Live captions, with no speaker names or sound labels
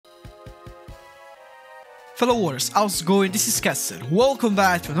fellow warriors, how's it going? This is Castle. Welcome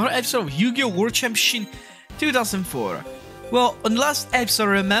back to another episode of Yu-Gi-Oh! World Championship 2004. Well, on the last episode,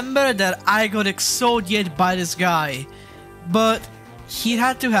 remember that I got Exodied by this guy, but it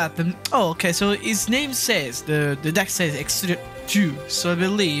had to happen. Oh, okay, so his name says, the deck says Exodia 2, so I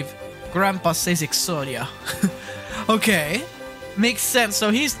believe Grandpa says Exodia. Okay, makes sense. So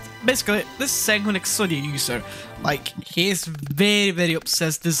he's basically this second Exodia user. Like, he's very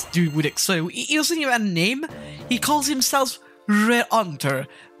obsessed, this dude, with Exodia. He doesn't even have a name. He calls himself Red Hunter,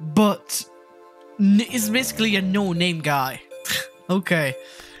 but is basically a no-name guy. Okay,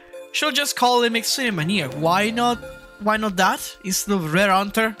 should just call him Exodia Maniac. Why not? Why not that instead of Rare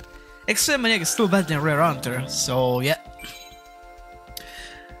Hunter? Exodia Maniac is still better than Rare Hunter. So yeah.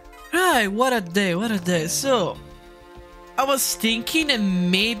 Right, what a day, what a day. So I was thinking that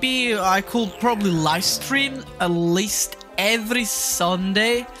maybe I could probably live stream at least every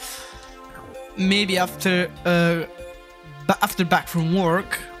Sunday. Maybe after back from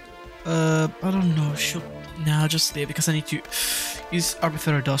work. I don't know. No, just stay because I need to use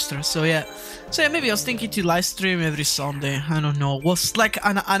Arbitrary Duster. So yeah, maybe I was thinking to live stream every Sunday. I don't know. Was like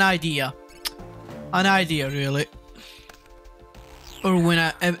an idea, really. Or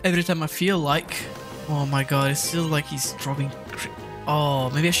when every time I feel like. Oh my god, it feels like he's dropping. Oh,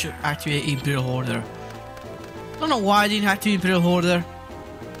 maybe I should activate Imperial Hoarder. I don't know why I didn't activate Imperial Hoarder.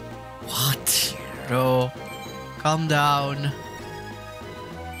 What? Bro, calm down.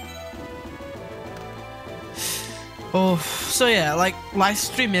 Oh, so yeah, like live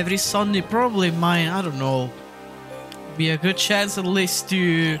stream every Sunday probably might, I don't know, be a good chance at least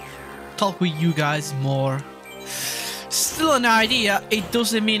to talk with you guys more. Still an idea, it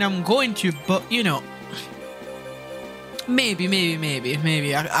doesn't mean I'm going to, but you know, maybe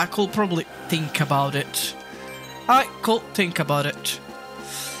I could probably think about it. I could think about it.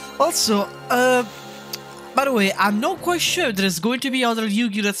 Also, by the way, I'm not quite sure there's going to be other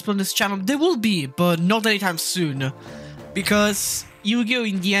Yu-Gi-Oh! Let's Play on this channel. There will be, but not anytime soon. Because Yu-Gi-Oh!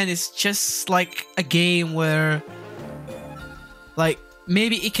 In the end is just like a game where, like,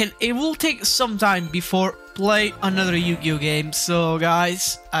 maybe it will take some time before play another Yu-Gi-Oh! Game. So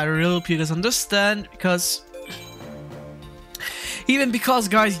guys, I really hope you guys understand, because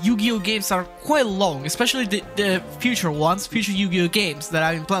guys, Yu-Gi-Oh! Games are quite long, especially the future ones, future Yu-Gi-Oh! Games that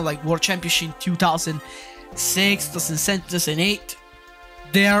I've been playing, like World Championship 2006, 2007, 2008.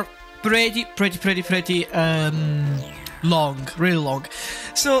 They are pretty long, really long.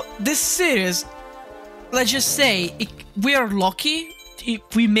 So this series, let's just say, we are lucky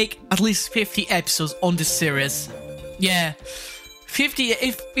if we make at least 50 episodes on this series. Yeah, 50.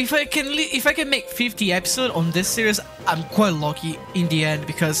 If I can make 50 episodes on this series, I'm quite lucky in the end,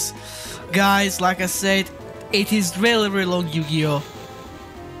 because guys, like I said, it is really long. Yu-Gi-Oh!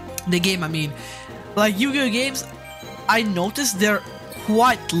 The game, I mean, like Yu-Gi-Oh! Games, I noticed they're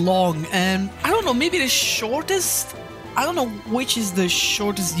quite long, and I don't know, maybe the shortest, I don't know which is the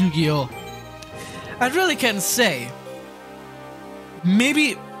shortest Yu-Gi-Oh! I really can't say.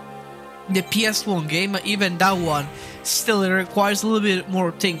 Maybe the PS1 game, even that one, still requires a little bit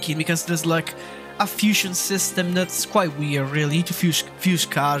more thinking, because there's like a fusion system that's quite weird, really. You need to fuse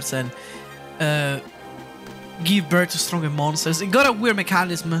cards and give birth to stronger monsters. It got a weird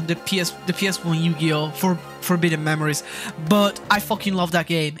mechanism, the PS1 Yu-Gi-Oh! For Forbidden Memories, but I fucking love that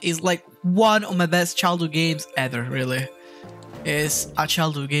game. It's like one of my best childhood games ever, really. It's a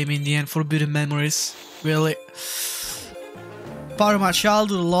childhood game in the end, Forbidden Memories, really. Part of my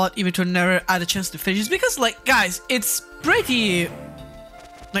childhood a lot, even though I never had a chance to finish it, because, like, guys, it's pretty,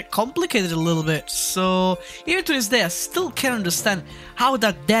 like, complicated a little bit. So even to this day, I still can't understand how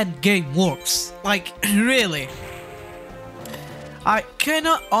that damn game works. Like, really, I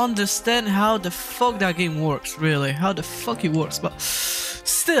cannot understand how the fuck that game works. Really, how the fuck it works. But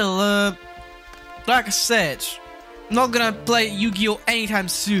still, like I said, not gonna play Yu-Gi-Oh! Anytime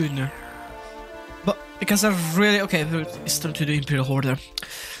soon. Because I really, okay, it's time to do Imperial Hoarder.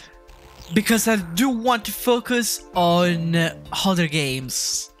 Because I do want to focus on other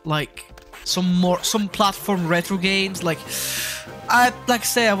games, like some platform retro games. Like I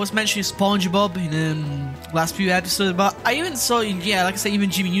say, I was mentioning SpongeBob in the last few episodes, but I even saw, yeah, like I said,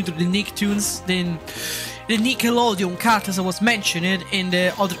 even Jimmy Neutron, the Nicktoons, then the Nickelodeon characters I was mentioning in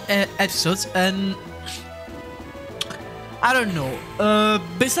the other episodes, and I don't know,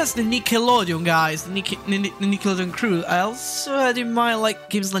 besides the Nickelodeon guys, the Nickelodeon crew, I also had in mind like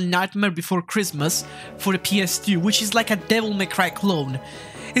games like Nightmare Before Christmas for the PS2, which is like a Devil May Cry clone.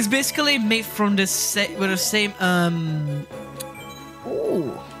 It's basically made from the same from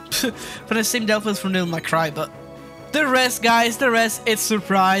the same developers from Devil May Cry, but the rest, guys, it's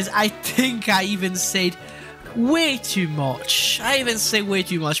surprise. I think I even said way too much. I even say way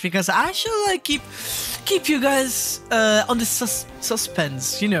too much because I should like keep you guys on the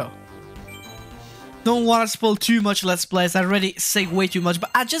suspense, you know. Don't want to spoil too much Let's Plays. I already say way too much,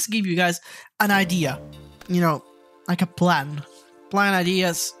 but I just give you guys an idea, you know, like a plan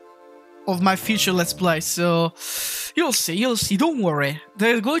ideas of my future Let's Play. So you'll see. Don't worry.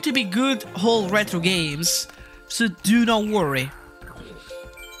 There's going to be good whole retro games, so do not worry.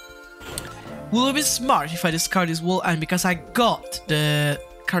 Will it be smart if I discard this wall and because I got the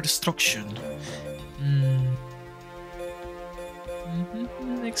card destruction?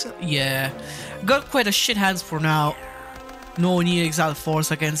 Yeah, got quite a shit hands for now. No need Exile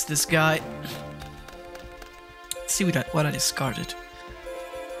Force against this guy. Let's see what I discarded.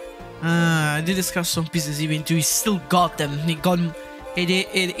 I did discard some pieces even too. He still got them.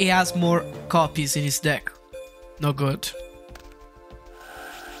 He has more copies in his deck. No good.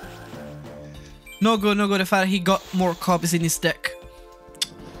 No good, no good. The fact he got more copies in his deck.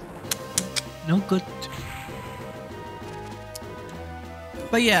 No good.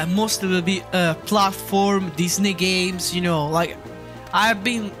 But yeah, most of it will be platform Disney games, you know, like I've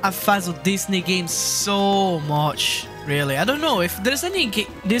been a fan of Disney games so much, really. I don't know if there's any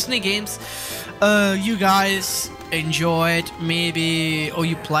Disney games you guys enjoyed, maybe, or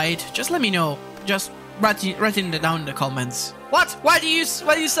you played. Just let me know. Just write it down in the comments. What? Why do you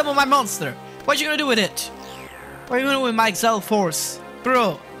summon my monster? What you gonna do with it? What are you gonna do with my Exile Force?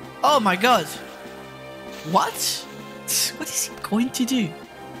 Bro, oh my god. What? What is he going to do?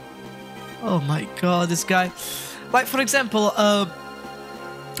 Oh my god, this guy. Like, for example, I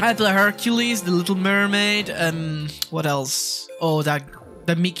had the Hercules, the Little Mermaid, what else? Oh,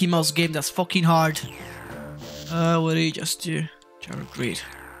 the Mickey Mouse game, that's fucking hard. What did he just do? Jarrod Greed.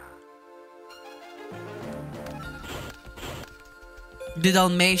 The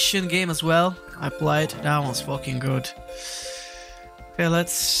Dalmatian game as well, I played. That one's fucking good. Okay,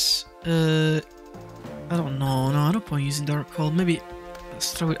 let's... I don't know. No, I don't point using Dark Hole. Maybe let's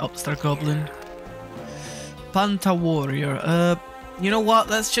start with Upstart Goblin. Panta Warrior. You know what?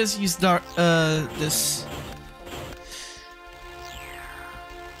 Let's just use this.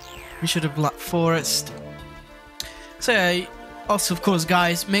 We should have Black Forest. So yeah, also of course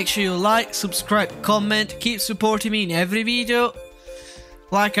guys, make sure you like, subscribe, comment, keep supporting me in every video.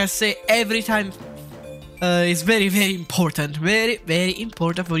 Like I say every time, it's very important, very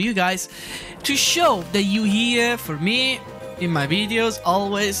important for you guys to show that you here for me in my videos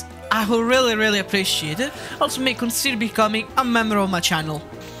always. I will really appreciate it. Also may consider becoming a member of my channel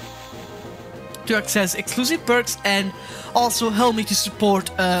to access exclusive perks and also help me to support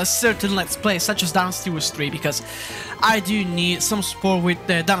certain Let's Plays such as Dynasty Wars 3, because I do need some support with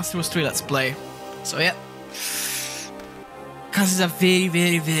the Dynasty Wars 3 Let's Play. So yeah, because it's a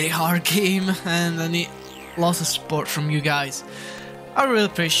very hard game and I need lots of support from you guys. I really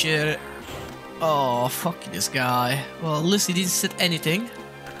appreciate it. Oh, fuck this guy. Well, at least he didn't set anything.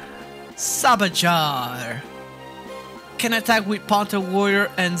 Saboteur. Can attack with Panther Warrior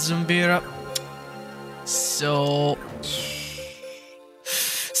and Zumbira. So...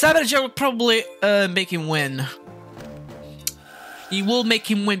 Saboteur will probably make him win. He will make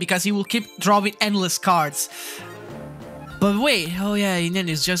him win because he will keep drawing endless cards. But wait, oh yeah, and then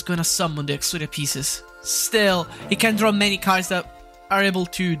he's just gonna summon the Exodia pieces. Still, he can draw many cards that are able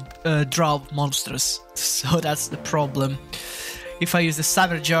to draw monsters. So that's the problem. If I use the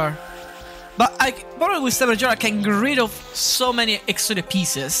Saboteur. But probably with Saboteur I can get rid of so many Exodia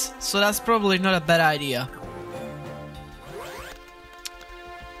pieces. So that's probably not a bad idea.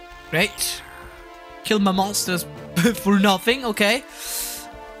 Great. Kill my monsters for nothing, okay.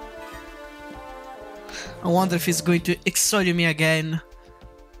 I wonder if he's going to Exodia me again.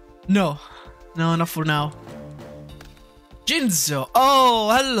 No, not for now. Jinzo. Oh,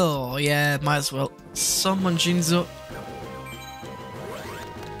 hello. Yeah, might as well summon Jinzo.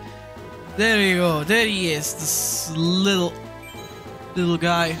 There you go. There he is. This little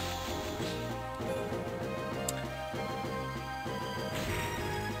guy.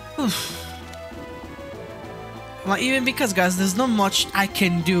 Well, even because, guys, there's not much I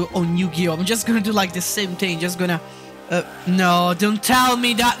can do on Yu-Gi-Oh! I'm just gonna do like the same thing. Just gonna... no, don't tell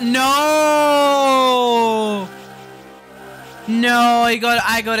me that. No! No, I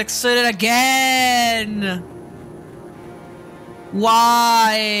got excited again.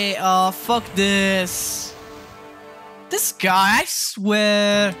 Why? Oh, fuck this. This guy, I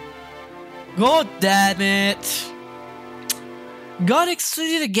swear. God damn it. Got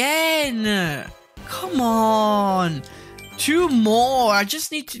excited again. Come on. 2 more. I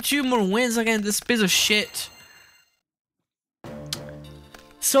just need 2 more wins against this piece of shit.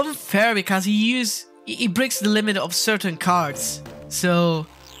 So unfair because he used it breaks the limit of certain cards. So,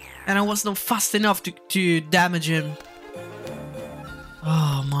 and I was not fast enough to damage him.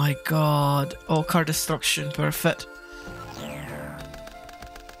 Oh my god. Oh, card destruction, perfect.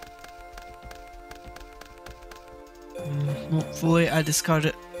 Hopefully I discard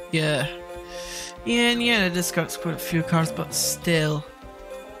it. Yeah. Yeah, I discarded quite a few cards, but still.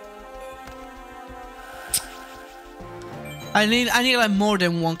 I need like more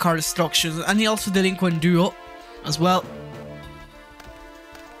than one card destruction. I need also Delinquent Duo as well.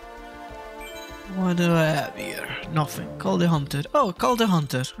 What do I have here? Nothing. Call the Hunter. Oh, call the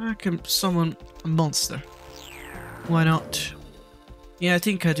Hunter. I can summon a monster. Why not? Yeah, I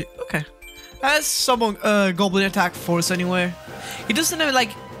think I do. Okay. Let's summon Goblin Attack Force anyway. It doesn't have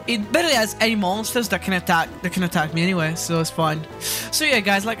like, it barely has any monsters that can attack me anyway, so it's fine. So yeah,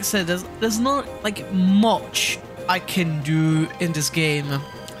 guys, like I said, there's not like much I can do in this game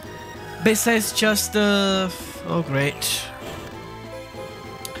besides just oh great.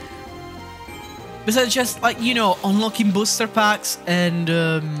 Besides just like, you know, unlocking booster packs and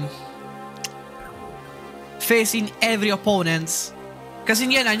facing every opponent. Because in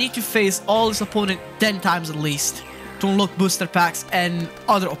the end I need to face all this opponent 10 times at least to unlock booster packs and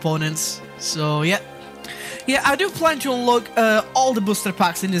other opponents. So yeah. Yeah, I do plan to unlock all the booster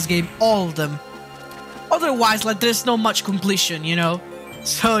packs in this game, all of them. Otherwise, like, there's not much completion, you know.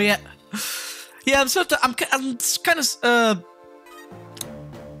 So yeah. Yeah, I'm kind of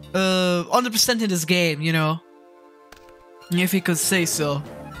 100% in this game, you know, if you could say so.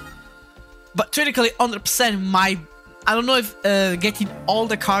 But technically 100% I don't know if getting all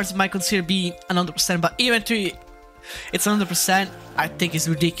the cards might consider being 100%, but even to it's 100%, I think it's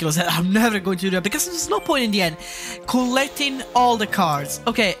ridiculous that I'm never going to do that, because there's no point in the end collecting all the cards.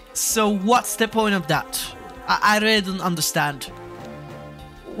 Okay, so what's the point of that? I really don't understand.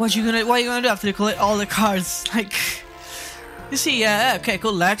 What are you gonna do after you collect all the cards? Like, you see, yeah, okay,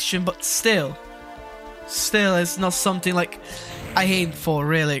 collection, but still, it's not something like I aim for,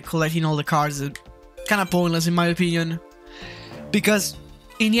 really. Collecting all the cards is kind of pointless in my opinion, because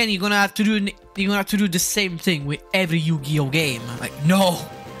in the end you're gonna have to do the same thing with every Yu-Gi-Oh game. Like, no,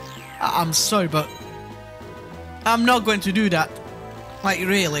 I'm sorry, but I'm not going to do that. Like,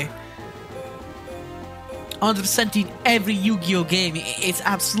 really, 100% in every Yu-Gi-Oh game, it's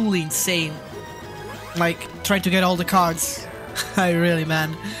absolutely insane. Like, trying to get all the cards. I really,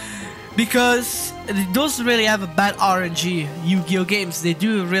 man, because it does really have a bad RNG. Yu-Gi-Oh games, they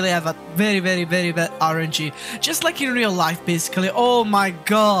do really have a very, very, very bad RNG, just like in real life, basically. Oh my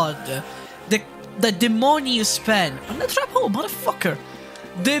god, the money you spend on the trap hole, motherfucker.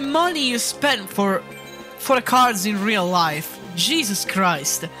 The money you spend for the cards in real life, Jesus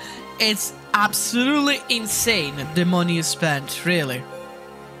Christ, it's absolutely insane. The money you spent, really.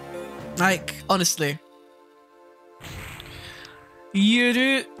 Like, honestly, you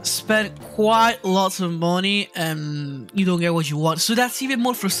do spend quite lots of money and you don't get what you want. So that's even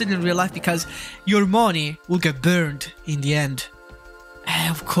more frustrating in real life, because your money will get burned in the end.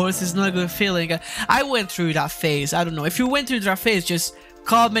 And of course, it's not a good feeling. I went through that phase. I don't know. If you went through that phase, just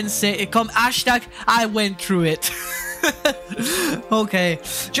come and say, hashtag, I went through it. Okay,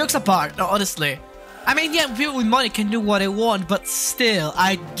 jokes apart, no, honestly. I mean, yeah, people with money can do what they want, but still,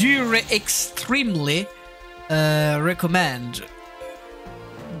 I do extremely recommend.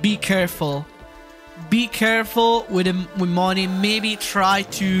 Be careful. Be careful with money. Maybe try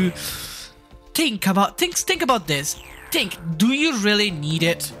to think about this. Think, do you really need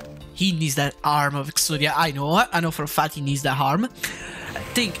it? He needs that arm of Exodia. I know for a fact he needs that arm.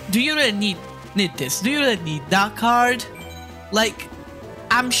 Think, do you really need this? Do you really need that card? Like,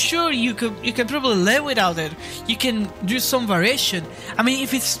 I'm sure you can probably live without it. You can do some variation. I mean,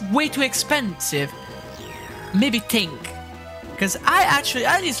 if it's way too expensive, maybe think. Because I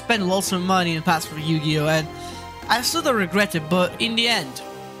did spend lots of money in the past for Yu-Gi-Oh! And I sort of regret it, but in the end,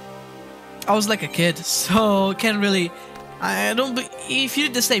 I was like a kid, so can't really. If you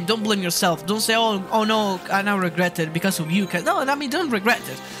did the same, don't blame yourself. Don't say, oh no, I now regret it because of you. No, I mean, don't regret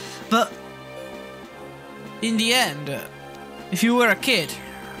it. But in the end, if you were a kid,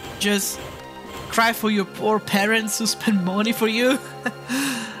 just cry for your poor parents who spend money for you.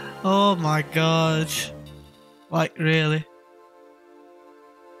 Oh my god. Like, really?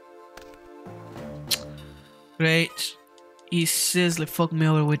 Great. He seriously fucked me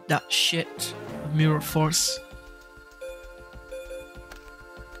over with that shit of Mirror Force.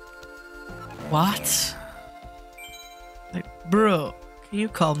 What? Like, bro, can you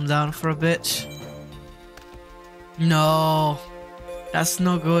calm down for a bit? No, that's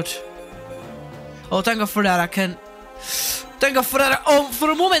no good. Oh, thank God for that. I can. Thank God for that. Oh,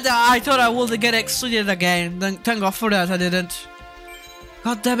 for a moment I thought I would get Exodied again. Then thank God for that I didn't.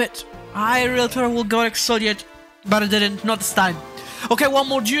 God damn it. I really thought I would go Exodied, but I didn't. Not this time. Okay, one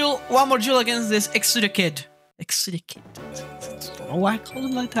more duel against this Exodia kid. Exodia kid. I don't know why I call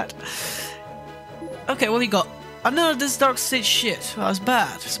him like that. Okay, what we got? Another this dark stage shit. Oh, it's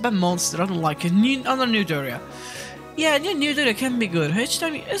bad. It's a bad monster. I don't like it. Another new area. Yeah, new area can be good. Each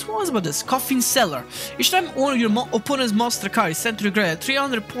time, what's about this? Coffin Cellar. Each time one of your opponent's monster card is sent to the grave,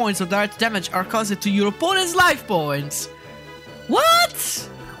 300 points of direct damage are caused to your opponent's life points. What?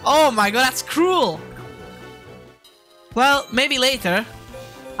 Oh my god, that's cruel. Well, maybe later.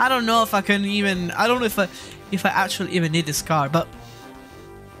 I don't know if I can even. I don't know if I actually even need this card, but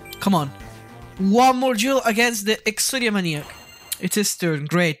come on. One more duel against the Exodia Maniac. It's his turn,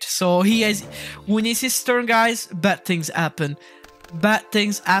 great. So he has, when it's his turn, guys, bad things happen. Bad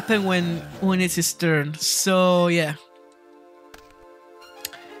things happen when it's his turn. So yeah.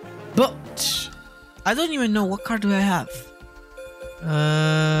 But I don't even know what card do I have.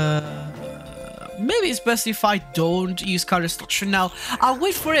 Maybe it's best if I don't use card destruction now. I'll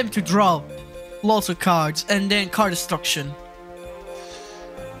wait for him to draw lots of cards and then card destruction.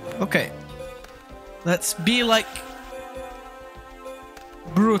 Okay. Let's be like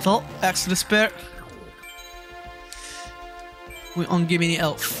brutal. Axe to despair. We on give me the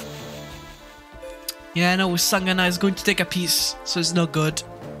elf. Yeah, I know Sangana is going to take a piece, so it's not good.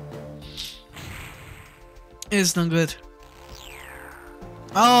 It's not good.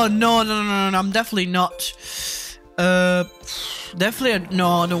 Oh no, I'm definitely not. Definitely no,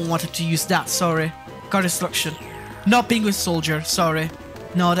 I don't want to use that, sorry. Card destruction. Not Penguin Soldier, sorry.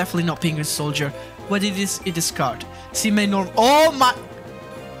 No, definitely not Penguin Soldier. What it is, it discard. See my norm. Oh my.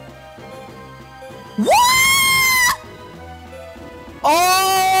 What?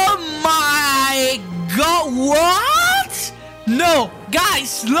 Oh my god, what? No,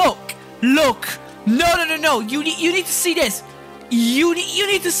 guys, look. No. You need to see this. You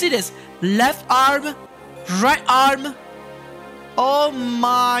need to see this. Left arm, right arm. Oh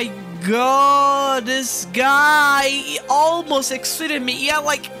my god, this guy he almost exceeded me. He had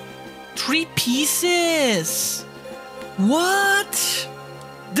like 3 pieces. What?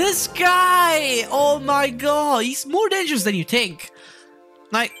 This guy, oh my god, he's more dangerous than you think.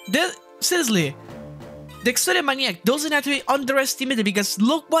 Like, seriously, the Exodia Maniac doesn't have to be underestimated because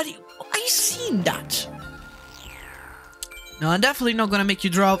look what are you seeing that? No, I'm definitely not gonna make you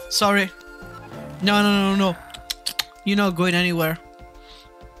drop, sorry. No. You're not going anywhere.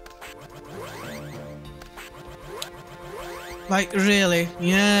 Like, really?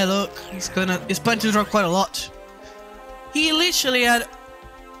 Yeah, look, he's planning to draw quite a lot. He literally had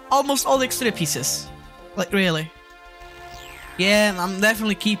almost all the Exodia pieces. Like, really. Yeah, I'm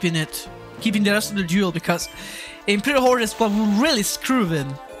definitely keeping it. Keeping the rest of the duel because Imperial Horde is what will really screw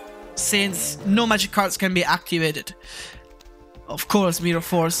him. Since no magic cards can be activated. Of course, Mirror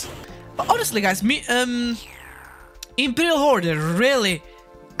Force. But honestly, guys, Imperial Horde really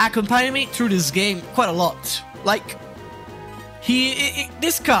accompanied me through this game quite a lot. Like,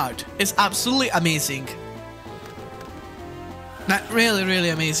 this card is absolutely amazing. Like, really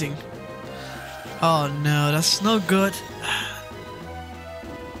amazing. Oh no, that's no good.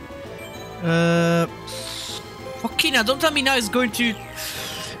 Wakina, don't tell me now it's going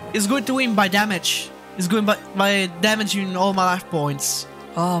to win by damage. It's going by damaging all my life points.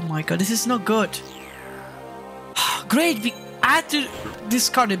 Oh my god, this is not good. Great, I had to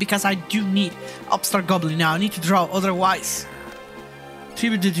discard it because I do need Upstart Goblin now. I need to draw, otherwise.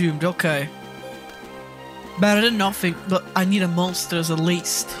 Tribute the Doomed, okay. Better than nothing, but I need a monsters at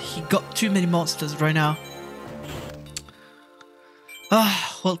least. He got too many monsters right now.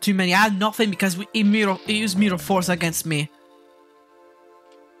 Well, too many. I had nothing because he used Mirror Force against me.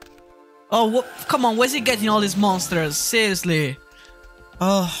 Oh, come on, where's he getting all these monsters? Seriously.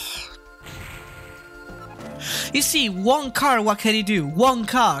 Oh. You see, one card, what can he do? One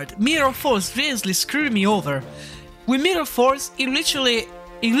card. Mirror Force seriously screwed me over. With Mirror Force, he literally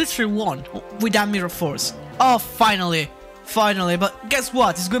won with that Mirror Force. Oh, finally. But guess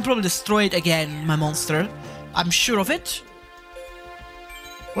what? He's going to probably destroy it again, my monster. I'm sure of it.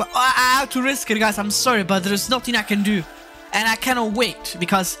 Well, I have to risk it, guys. I'm sorry, but there's nothing I can do. And I cannot wait,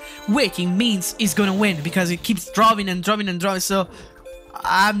 because waiting means he's gonna win, because he keeps drawing and drawing, so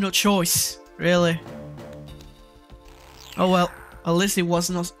I have no choice, really. Oh well, at least it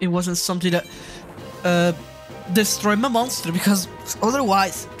wasn't something that destroyed my monster, because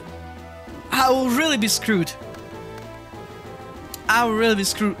otherwise I will really be screwed. I will really be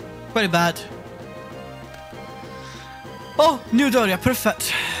screwed quite bad. Oh, new Doria,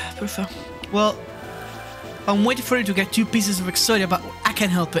 perfect. Well, I'm waiting for him to get 2 pieces of Exodia, but I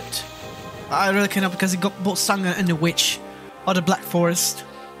can't help it. I really can't help it because he got both Sangha and the Witch. Or the Black Forest.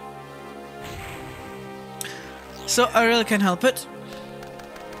 So I really can't help it.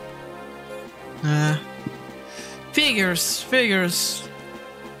 Figures.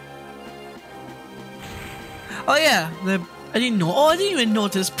 Oh yeah, I didn't know. Oh, I didn't even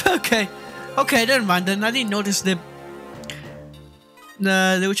notice. Okay, never mind then. I didn't notice the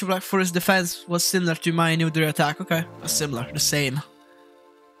Witch of Black Forest defense was similar to my new attack. Okay, similar, the same.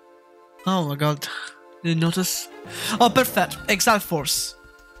 Oh my god, didn't notice. Oh, perfect. Exile Force.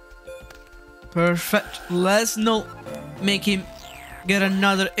 Perfect. Let's not make him get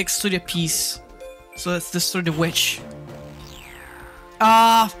another Exodia piece. So let's destroy the Witch.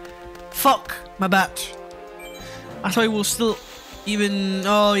 Ah, fuck. My bad. I thought it was still even.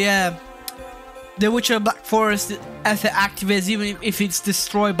 Oh yeah. The Witch of Black Forest effect activates even if it's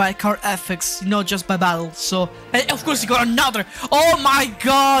destroyed by card effects, not just by battle. So, and of course, you got another. Oh my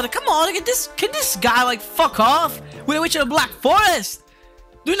god! Come on, can this guy like fuck off with the Witch of the Black Forest?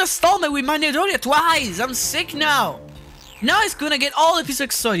 Doing a installment with my Exodia twice. I'm sick now. Now he's gonna get all the pieces of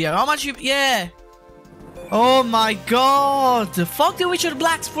Exodia. How much you? Yeah. Oh my god! Fuck the Witch of the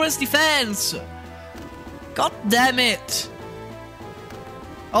Black Forest defense. God damn it.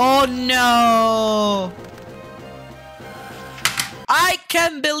 Oh no! I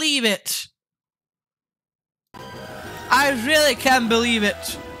can't believe it! I really can't believe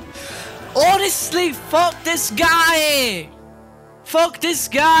it! Honestly, fuck this guy! Fuck this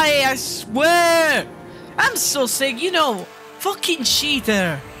guy, I swear! I'm so sick, you know, fucking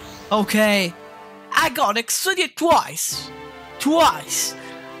cheater! Okay, I got Exodied twice! Twice!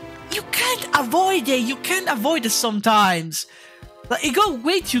 You can't avoid it sometimes! Like, he got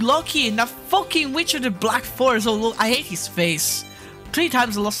way too lucky in that fucking Witch of the Black Forest. Oh, look, I hate his face. 3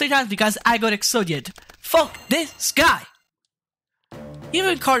 times I lost, 3 times because I got Exodied. Fuck this guy.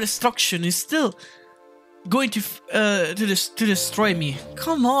 Even card destruction is still going to destroy me.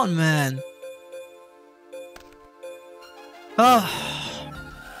 Come on, man.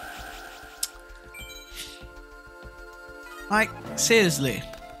 Like, seriously.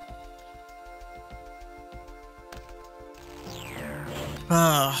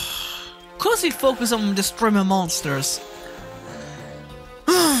 Cause he focus on destroying my monsters.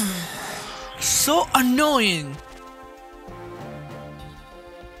 So annoying.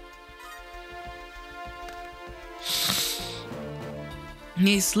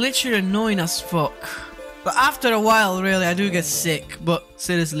 He's literally annoying as fuck. But after a while, really, I do get sick. But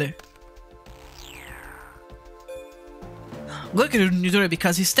seriously. Look at Nidori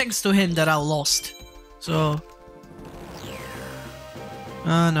because it's thanks to him that I lost. So.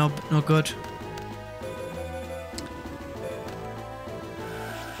 No, no good.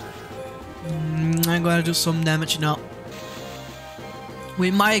 I'm gonna do some damage now.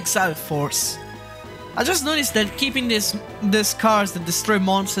 With my Exile Force. I just noticed that keeping these cards that destroy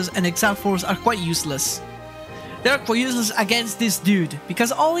monsters and Exile Force are quite useless. They're quite useless against this dude.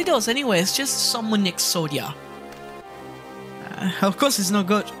 Because all he does anyway is just summon Exodia. Of course it's not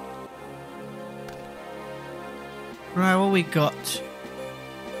good. Right, what we got?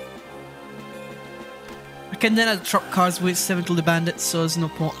 I can then drop cards with 7 to the bandits, so there's no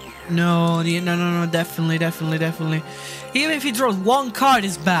point. No, definitely. Even if he draws 1 card,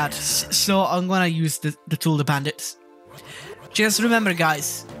 it's bad. So I'm gonna use the tool the bandits. Just remember,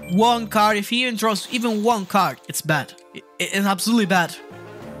 guys, 1 card. If he even draws even 1 card, it's bad. It's absolutely bad.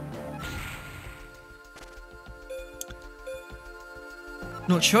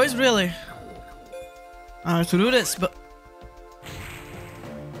 No choice, really. I have to do this, but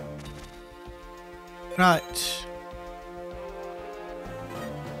right.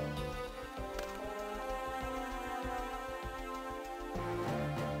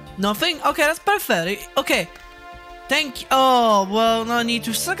 Nothing? Okay, that's perfect. Okay. Thank you. Oh, well, now I need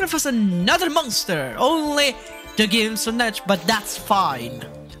to sacrifice another monster. Only to give him some damage, but that's fine.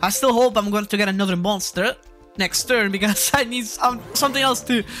 I still hope I'm going to get another monster next turn because I need something else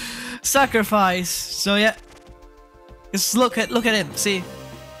to sacrifice. So yeah. Just look at him. See?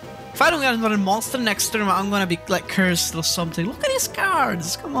 If I don't get another monster next turn, I'm gonna be like cursed or something. Look at his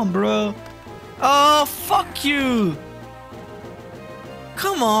cards. Come on, bro. Oh, fuck you.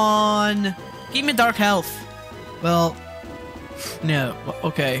 Come on. Give me dark health. Well, no.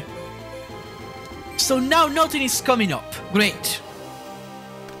 Okay. So now nothing is coming up. Great.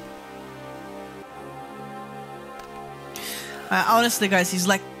 Honestly, guys, he's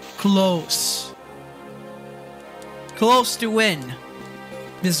like close. Close to win.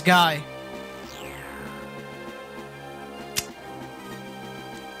 This guy.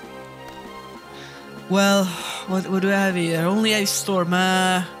 Well, what do I have here? Only a storm.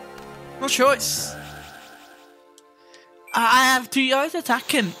 No choice. I have to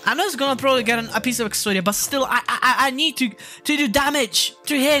attack him. I know he's gonna probably get a piece of Exodia, but still, I need to do damage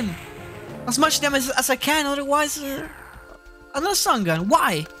to him. As much damage as I can, otherwise... another sun gun.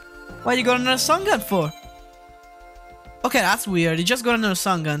 Why? Why you got another sun gun for? Okay, that's weird. He just got another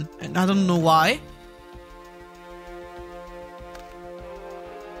sun gun, and I don't know why.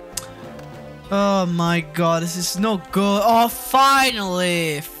 Oh my god, this is no good. Oh,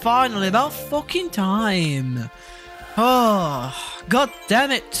 finally! Finally, about fucking time. Oh, god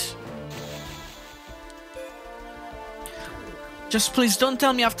damn it. Just please don't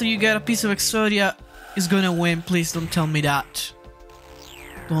tell me after you get a piece of Exodia is gonna win. Please don't tell me that.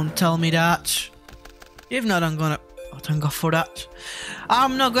 Don't tell me that. If not, I'm gonna... oh, thank god for that.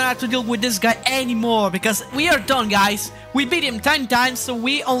 I'm not gonna have to deal with this guy anymore because we are done, guys. We beat him 10 times, so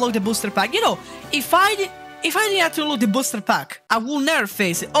we unlock the booster pack. You know, if I didn't have to unlock the booster pack, I will never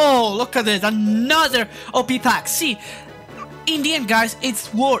face it. Oh, look at this, another OP pack. See, in the end, guys,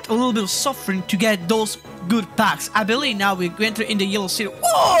 it's worth a little bit of suffering to get those good packs. I believe now we enter in the yellow city.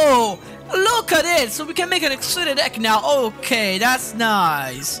 Whoa, look at it. So we can make an Exodia deck now. Okay, that's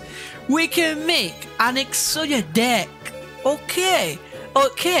nice. We can make an Exodia deck. Okay.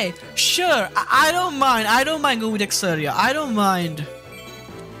 Okay, sure, I don't mind. I don't mind going with Exodia. I don't mind.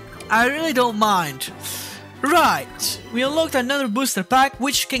 I really don't mind. Right, we unlocked another booster pack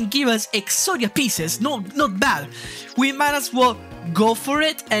which can give us Exodia pieces. Not bad. We might as well go for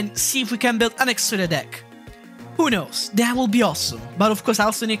it and see if we can build an Exodia deck. Who knows? That will be awesome. But of course I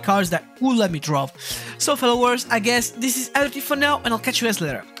also need cards that will let me draw. So followers, I guess this is everything for now and I'll catch you guys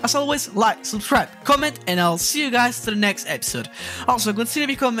later. As always, like, subscribe, comment, and I'll see you guys to the next episode. Also consider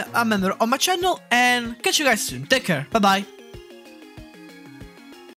becoming a member of my channel and catch you guys soon. Take care. Bye bye.